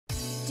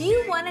Do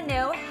you want to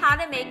know how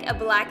to make a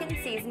blackened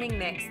seasoning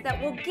mix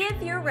that will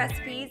give your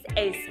recipes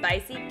a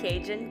spicy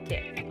Cajun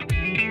kick?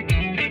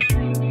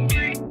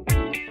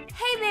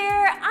 Hey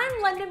there,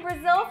 I'm London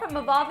Brazil from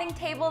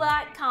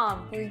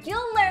EvolvingTable.com, where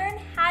you'll learn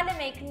how to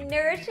make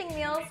nourishing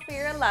meals for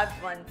your loved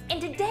ones.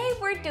 And today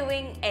we're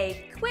doing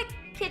a quick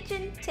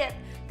kitchen tip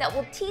that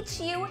will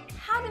teach you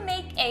how to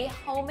make a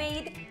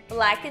homemade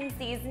blackened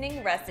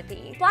seasoning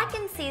recipe.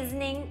 Blackened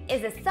seasoning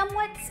is a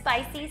somewhat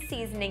spicy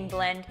seasoning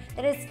blend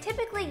that is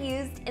typically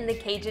used in the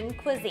Cajun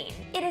cuisine.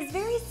 It is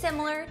very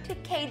similar to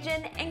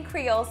Cajun and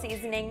Creole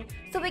seasoning,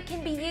 so it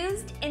can be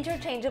used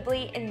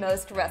interchangeably in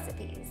most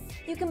recipes.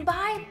 You can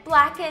buy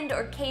blackened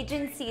or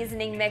Cajun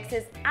seasoning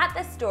mixes at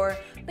the store,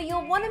 but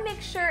you'll want to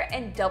make sure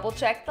and double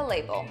check the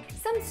label.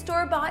 Some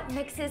store-bought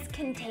mixes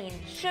contain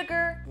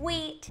sugar,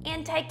 wheat,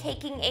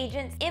 anti-caking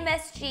agents,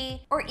 MSG,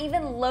 or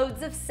even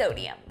loads of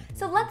sodium.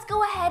 So let's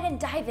go ahead and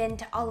dive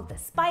into all of the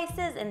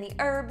spices and the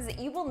herbs that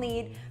you will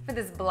need for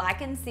this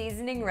blackened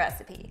seasoning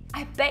recipe.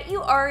 I bet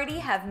you already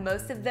have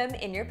most of them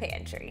in your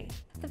pantry.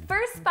 The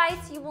first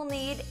spice you will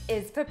need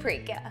is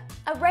paprika.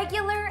 A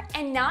regular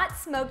and not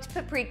smoked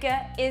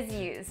paprika is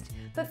used,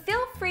 but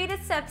feel free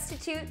to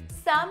substitute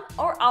some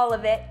or all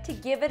of it to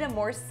give it a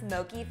more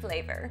smoky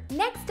flavor.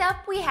 Next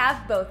up, we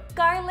have both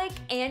garlic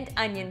and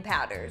onion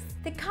powders.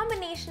 The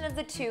combination of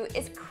the two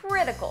is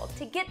critical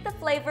to get the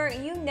flavor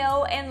you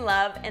know and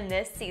love in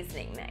this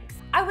seasoning mix.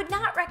 I would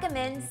not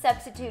recommend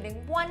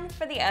substituting one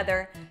for the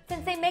other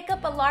since they make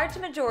up a large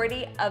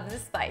majority of the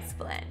spice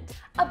blend.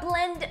 A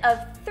blend of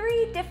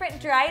 3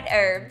 different dried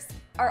herbs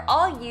are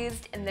all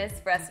used in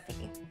this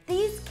recipe.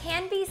 These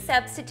can be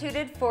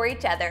substituted for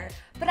each other,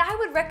 but I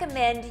would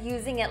recommend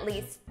using at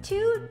least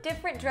 2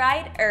 different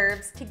dried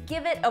herbs to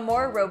give it a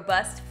more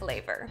robust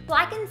flavor.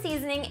 Blackened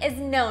seasoning is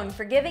known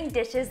for giving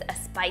dishes a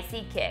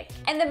spicy kick,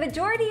 and the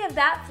majority of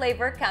that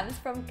flavor comes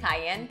from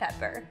cayenne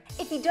pepper.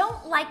 If you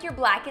don't like your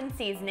blackened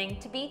seasoning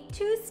to be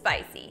too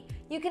spicy,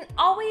 you can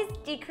always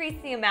decrease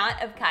the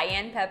amount of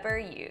cayenne pepper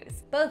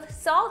used. Both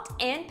salt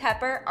and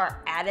pepper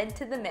are added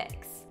to the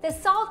mix. The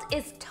salt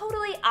is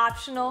totally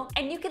optional,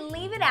 and you can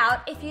leave it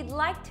out if you'd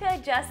like to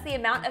adjust the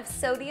amount of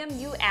sodium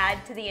you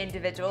add to the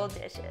individual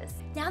dishes.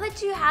 Now that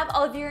you have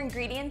all of your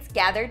ingredients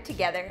gathered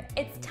together,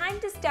 it's time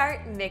to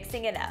start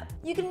mixing it up.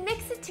 You can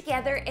mix it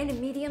together in a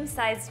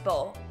medium-sized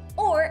bowl,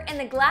 or in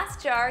the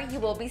glass jar you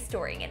will be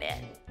storing it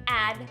in.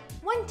 Add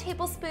 1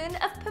 tablespoon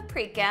of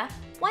paprika,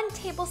 1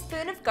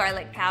 tablespoon of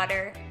garlic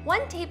powder,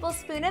 1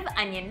 tablespoon of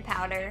onion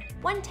powder,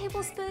 1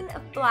 tablespoon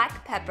of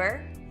black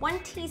pepper, 1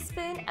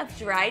 teaspoon of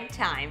dried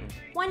thyme,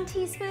 1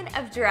 teaspoon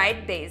of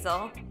dried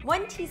basil,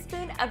 1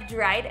 teaspoon of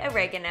dried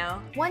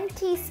oregano, 1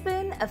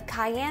 teaspoon of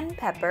cayenne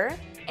pepper,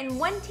 and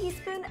 1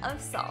 teaspoon of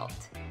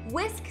salt.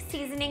 Whisk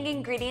seasoning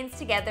ingredients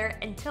together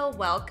until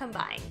well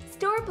combined.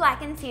 Store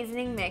blackened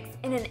seasoning mix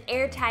in an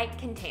airtight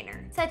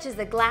container, such as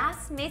a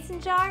glass mason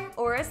jar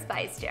or a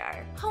spice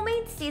jar.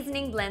 Homemade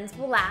seasoning blends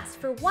will last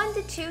for 1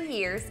 to 2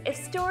 years if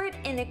stored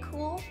in a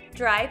cool,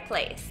 dry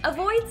place.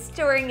 Avoid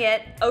storing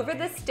it over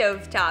the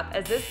stovetop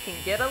as this can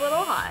get a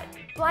little hot.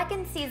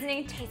 Blackened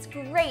seasoning tastes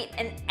great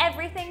in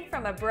everything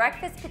from a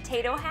breakfast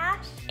potato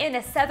hash, in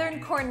a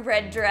southern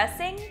cornbread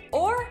dressing,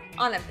 or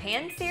on a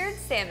pan-seared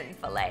salmon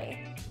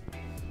fillet.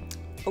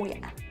 Oh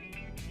yeah.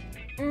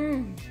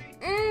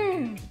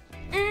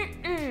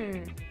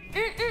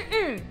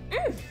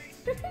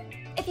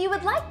 If you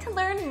would like to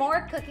learn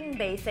more cooking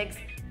basics,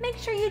 make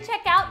sure you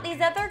check out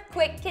these other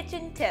quick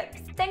kitchen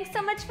tips. Thanks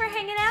so much for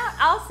hanging out.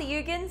 I'll see you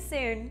again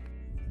soon.